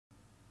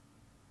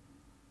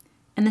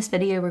In this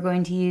video, we're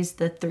going to use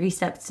the 3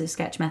 steps to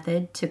sketch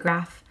method to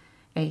graph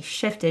a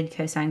shifted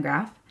cosine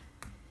graph.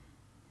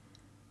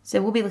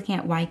 So we'll be looking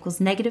at y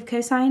equals negative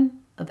cosine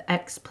of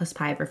x plus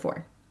pi over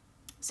 4.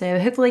 So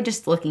hopefully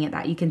just looking at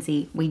that, you can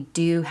see we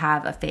do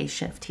have a phase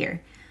shift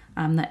here.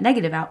 That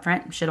negative out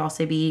front should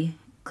also be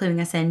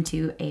cluing us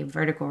into a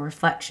vertical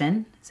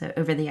reflection, so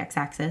over the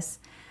x-axis.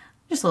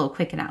 Just a little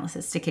quick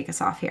analysis to kick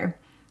us off here.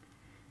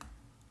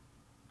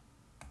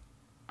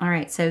 All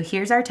right, so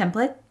here's our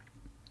template.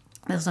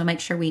 This will make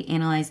sure we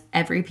analyze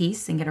every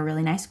piece and get a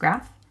really nice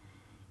graph.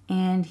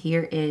 And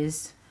here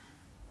is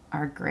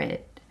our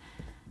grid.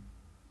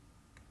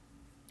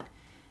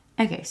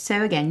 Okay,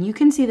 so again, you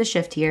can see the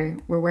shift here.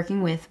 We're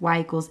working with y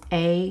equals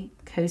a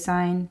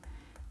cosine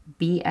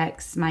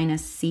bx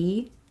minus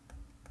c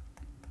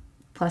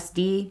plus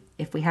d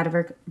if we had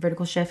a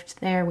vertical shift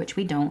there, which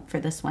we don't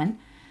for this one.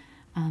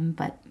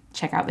 But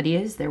check out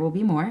videos, there will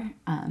be more,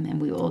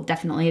 and we will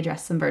definitely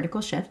address some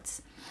vertical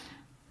shifts.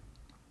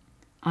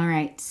 All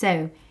right,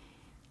 so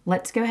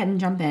let's go ahead and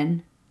jump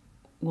in.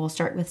 We'll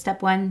start with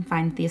step 1,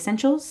 find the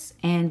essentials,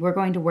 and we're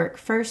going to work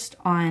first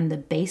on the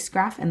base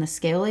graph and the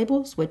scale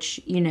labels, which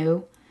you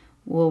know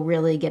will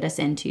really get us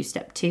into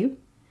step 2.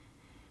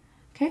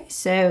 Okay,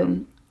 so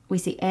we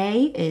see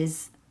A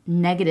is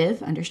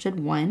negative, understood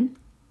 1.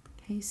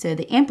 Okay, so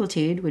the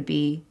amplitude would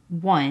be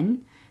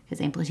 1, because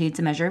amplitude is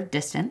a measure of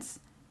distance,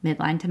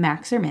 midline to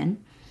max or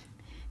min.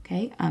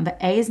 Okay, but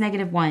A is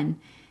negative 1,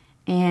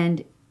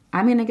 and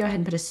I'm going to go ahead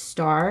and put a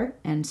star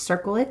and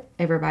circle it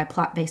over by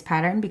plot base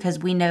pattern because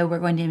we know we're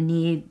going to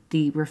need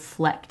the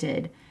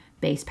reflected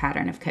base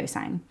pattern of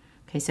cosine.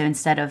 Okay, so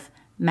instead of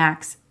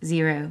max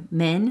 0,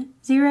 min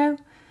 0,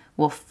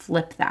 we'll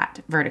flip that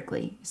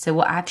vertically. So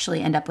we'll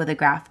actually end up with a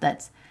graph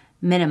that's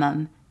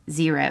minimum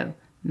 0,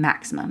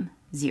 maximum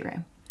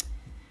 0.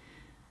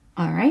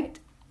 All right,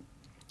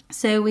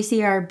 so we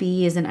see our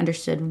B is an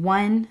understood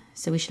 1,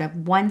 so we should have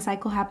 1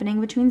 cycle happening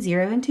between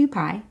 0 and 2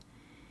 pi.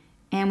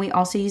 And we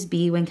also use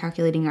b when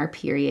calculating our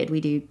period.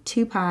 We do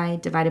 2 pi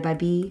divided by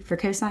b for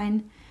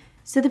cosine.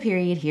 So the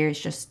period here is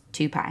just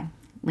 2 pi,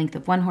 length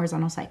of 1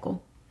 horizontal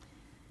cycle.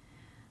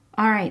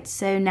 All right,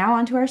 so now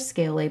onto our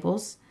scale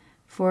labels.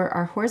 For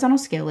our horizontal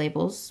scale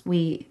labels,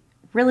 we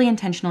really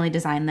intentionally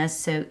designed this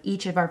so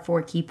each of our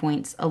 4 key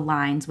points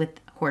aligns with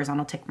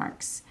horizontal tick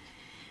marks.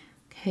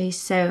 Okay,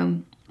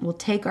 so we'll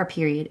take our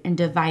period and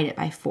divide it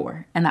by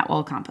 4, and that will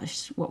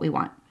accomplish what we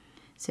want.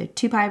 So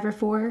 2 pi over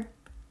 4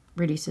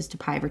 reduces to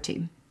pi over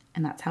 2,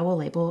 and that's how we'll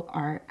label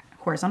our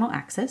horizontal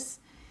axis.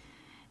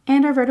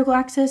 And our vertical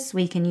axis,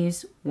 we can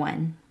use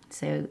 1.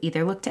 So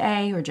either look to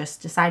A or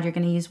just decide you're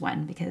going to use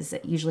 1 because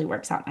it usually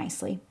works out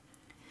nicely.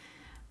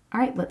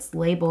 All right, let's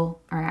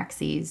label our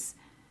axes.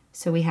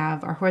 So we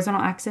have our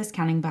horizontal axis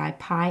counting by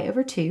pi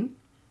over 2.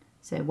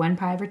 So 1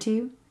 pi over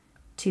 2,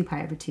 2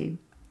 pi over 2,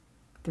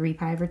 3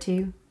 pi over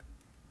 2,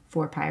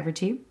 4 pi over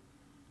 2.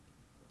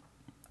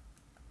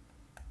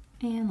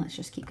 And let's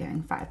just keep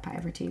going, 5 pi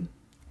over 2.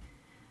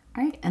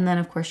 All right, and then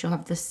of course you'll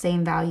have the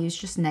same values,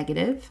 just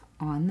negative,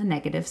 on the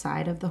negative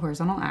side of the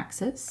horizontal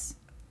axis.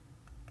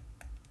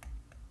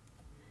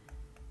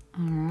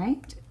 All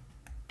right,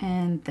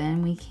 and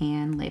then we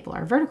can label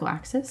our vertical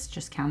axis,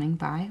 just counting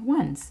by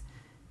 1s.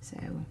 So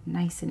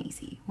nice and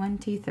easy, 1,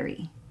 2,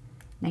 3.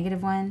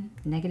 Negative 1,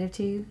 negative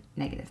 2,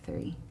 negative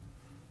 3.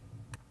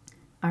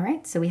 All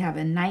right, so we have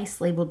a nice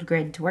labeled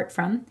grid to work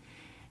from.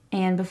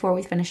 And before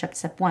we finish up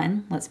step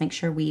 1, let's make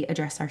sure we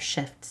address our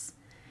shifts.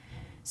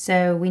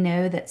 So we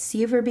know that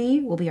C over B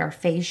will be our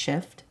phase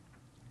shift,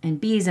 and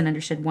B is an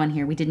understood 1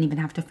 here. We didn't even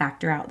have to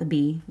factor out the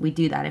B. We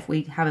do that if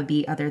we have a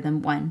B other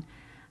than 1,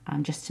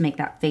 just to make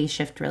that phase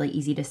shift really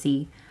easy to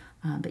see.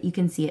 But you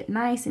can see it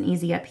nice and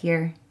easy up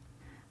here.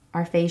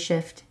 Our phase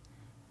shift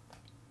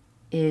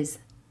is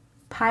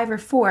pi over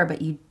 4,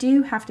 but you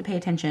do have to pay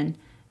attention.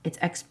 It's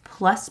x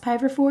plus pi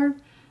over 4,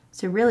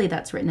 so really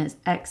that's written as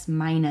x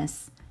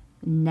minus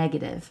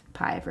negative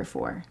pi over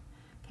 4.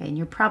 Okay, and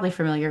you're probably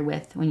familiar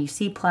with when you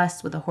see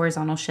plus with a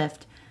horizontal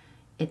shift,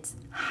 it's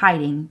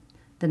hiding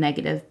the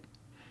negative.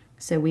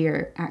 So we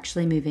are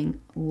actually moving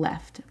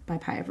left by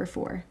pi over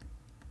 4.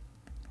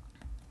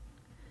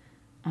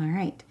 All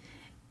right,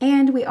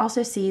 and we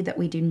also see that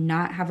we do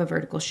not have a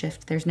vertical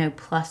shift. There's no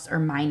plus or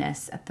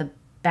minus at the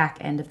back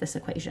end of this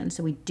equation,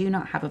 so we do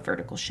not have a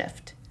vertical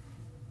shift.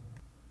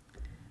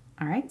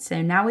 All right,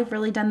 so now we've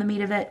really done the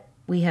meat of it.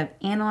 We have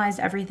analyzed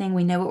everything.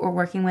 We know what we're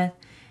working with,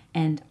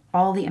 and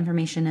all the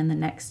information in the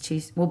next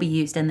 2 will be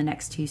used in the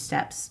next 2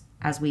 steps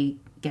as we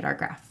get our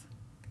graph.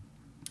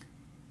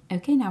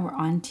 Okay, now we're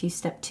on to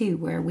step 2,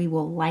 where we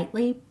will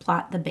lightly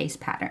plot the base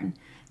pattern.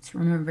 So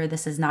remember,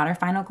 this is not our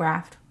final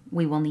graph.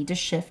 We will need to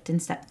shift in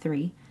step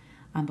 3,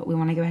 but we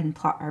want to go ahead and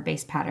plot our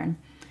base pattern.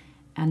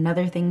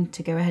 Another thing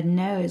to go ahead and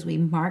know is we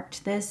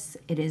marked this.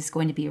 It is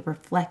going to be a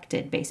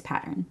reflected base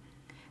pattern.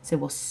 So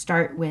we'll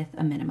start with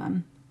a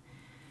minimum.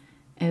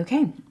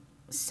 Okay,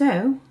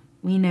 so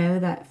we know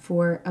that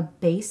for a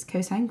base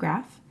cosine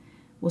graph,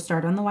 we'll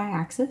start on the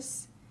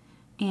y-axis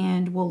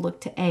and we'll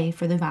look to A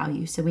for the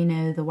value. So we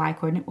know the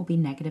y-coordinate will be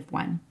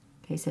 -1.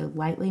 Okay, so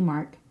lightly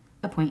mark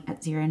a point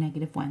at 0,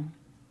 -1.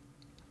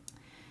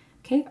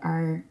 Okay,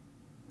 our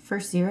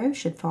first 0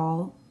 should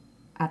fall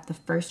at the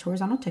first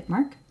horizontal tick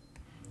mark.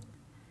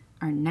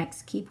 Our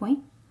next key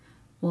point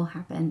will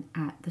happen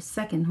at the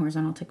second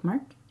horizontal tick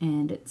mark,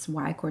 and its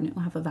y-coordinate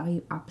will have a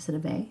value opposite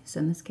of a, so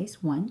in this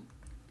case 1.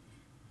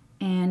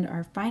 And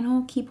our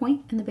final key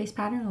point in the base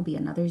pattern will be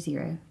another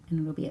 0, and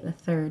it'll be at the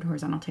third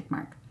horizontal tick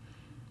mark.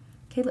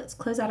 Okay, let's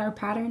close out our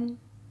pattern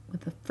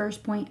with the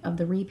first point of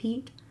the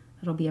repeat.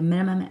 It'll be a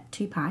minimum at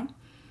 2 pi,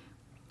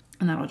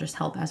 and that'll just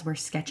help as we're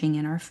sketching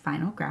in our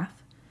final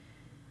graph.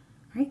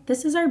 All right,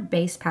 this is our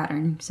base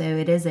pattern, so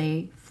it is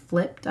a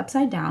flipped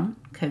upside down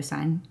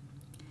cosine,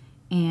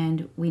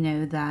 and we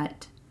know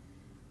that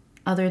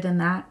other than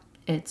that,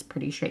 it's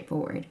pretty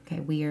straightforward. Okay,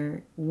 we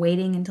are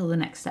waiting until the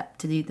next step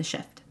to do the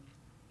shift.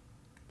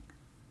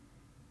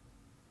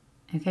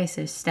 Okay,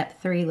 so step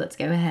 3, let's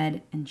go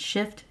ahead and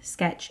shift,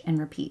 sketch, and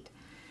repeat.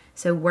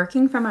 So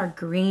working from our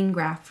green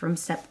graph from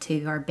step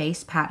 2, our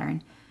base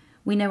pattern,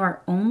 we know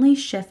our only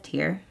shift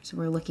here, so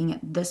we're looking at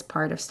this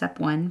part of step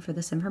 1 for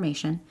this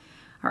information,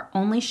 our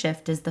only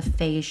shift is the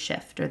phase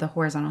shift or the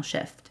horizontal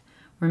shift.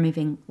 We're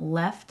moving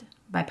left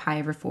by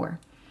pi/4.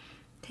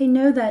 Okay,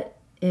 know that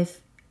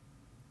if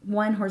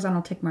one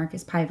horizontal tick mark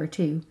is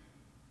pi/2,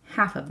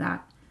 half of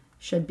that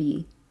should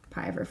be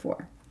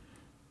pi/4.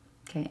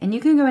 Okay, and you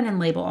can go in and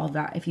label all of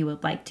that if you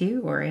would like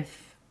to, or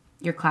if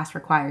your class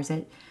requires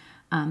it.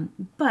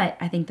 But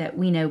I think that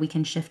we know we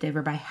can shift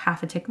over by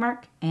half a tick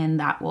mark, and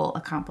that will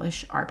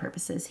accomplish our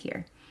purposes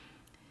here.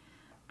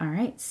 All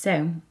right,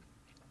 so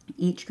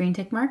each green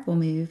tick mark will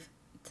move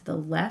to the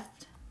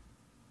left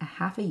a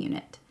half a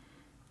unit.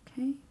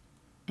 Okay,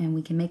 and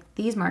we can make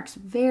these marks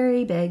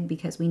very big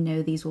because we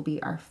know these will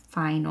be our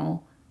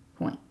final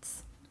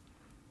points.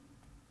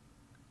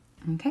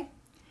 Okay.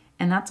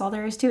 And that's all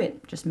there is to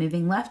it, just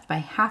moving left by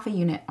half a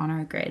unit on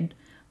our grid,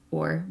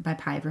 or by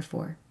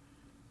pi/4.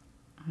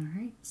 All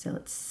right, so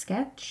let's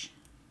sketch.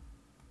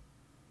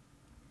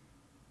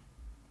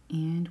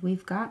 And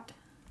we've got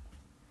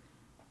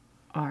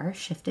our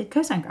shifted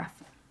cosine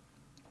graph.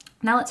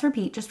 Now let's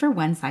repeat just for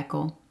one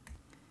cycle.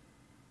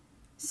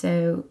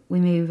 So we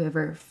move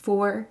over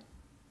 4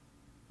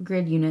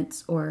 grid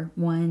units, or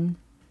 1,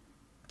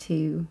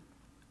 2,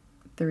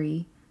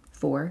 3,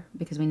 4,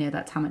 because we know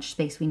that's how much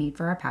space we need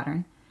for our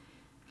pattern.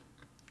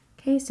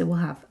 Okay, so we'll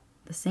have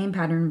the same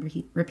pattern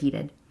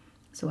repeated.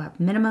 So we'll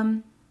have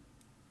minimum,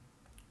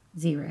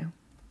 0,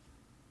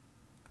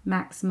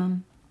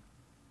 maximum,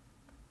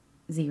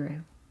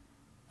 0,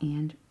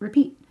 and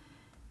repeat.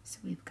 So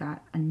we've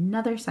got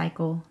another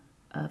cycle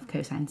of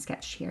cosine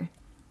sketched here.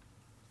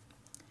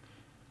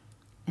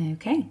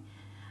 Okay,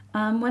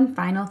 one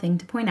final thing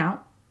to point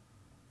out.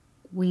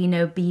 We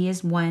know B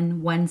is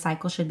 1. One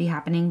cycle should be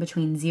happening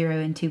between 0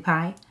 and 2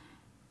 pi.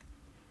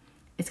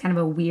 It's kind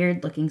of a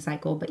weird looking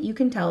cycle, but you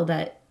can tell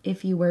that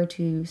if you were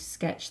to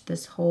sketch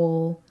this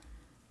whole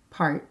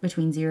part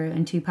between 0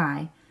 and 2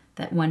 pi,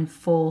 that one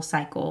full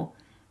cycle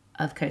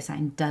of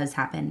cosine does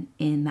happen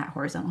in that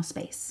horizontal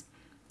space.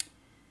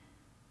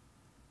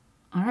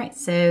 All right,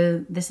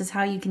 so this is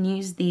how you can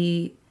use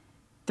the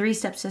 3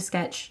 steps to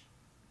sketch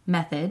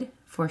method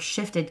for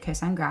shifted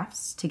cosine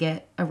graphs to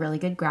get a really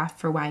good graph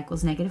for y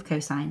equals negative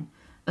cosine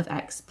of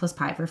x plus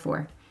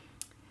pi/4.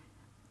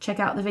 Check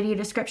out the video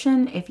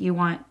description if you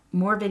want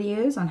more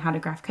videos on how to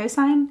graph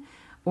cosine,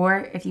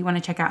 or if you want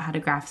to check out how to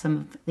graph some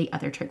of the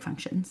other trig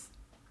functions.